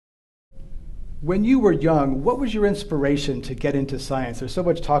When you were young, what was your inspiration to get into science? There's so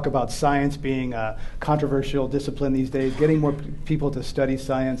much talk about science being a controversial discipline these days, getting more people to study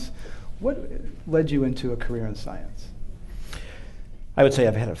science. What led you into a career in science? I would say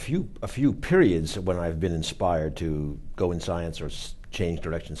I've had a few periods when I've been inspired to go in science or change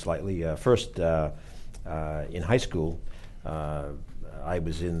direction slightly. First, in high school, I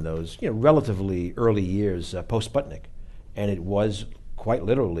was in those relatively early years post-Sputnik, and it was quite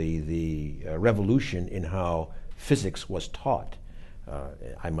literally the revolution in how physics was taught.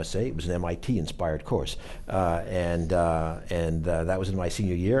 I must say it was an MIT-inspired course, and that was in my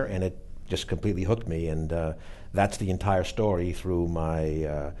senior year, and it just completely hooked me, and that's the entire story through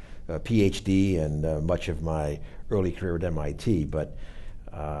my PhD and much of my early career at MIT. But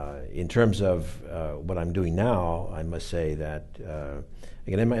in terms of what I'm doing now, I must say that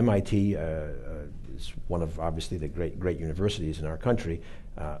again, MIT is one of obviously the great universities in our country,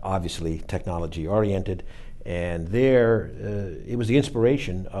 obviously technology oriented, and there it was the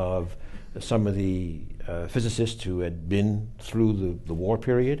inspiration of some of the physicists who had been through the war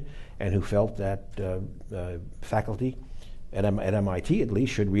period and who felt that faculty at MIT at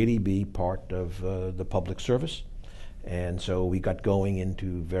least should really be part of the public service. And so we got going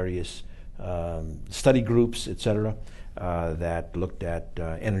into various study groups, et cetera, that looked at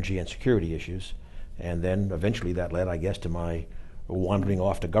energy and security issues. And then eventually that led, I guess, to my wandering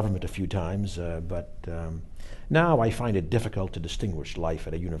off to government a few times. But now I find it difficult to distinguish life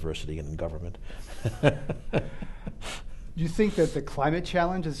at a university and in government. Do you think that the climate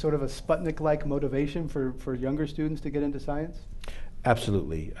challenge is sort of a Sputnik-like motivation for younger students to get into science?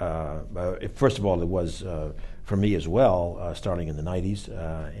 Absolutely. First of all, it was for me as well, starting in the 90s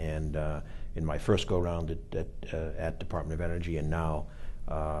and in my first go-round at Department of Energy, and now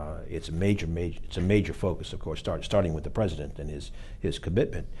it's a major focus, of course, starting with the president and his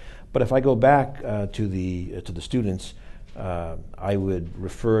commitment. But if I go back to the students, I would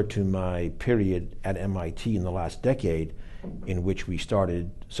refer to my period at MIT in the last decade, in which we started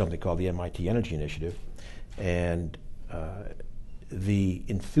something called the MIT Energy Initiative, and the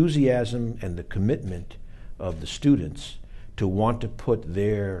enthusiasm and the commitment of the students to want to put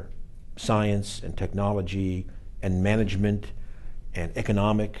their science and technology and management and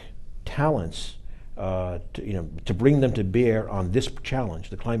economic talents to bring them to bear on this challenge,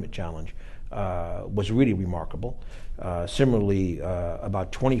 the climate challenge, was really remarkable. Similarly,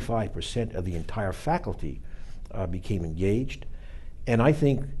 about 25% of the entire faculty became engaged, and I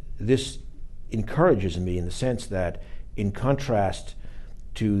think this encourages me in the sense that, in contrast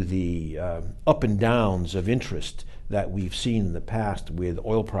to the up and downs of interest that we've seen in the past with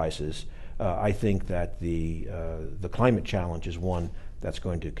oil prices, I think that the climate challenge is one that's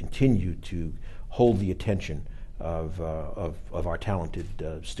going to continue to hold the attention of our talented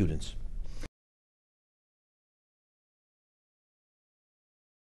students.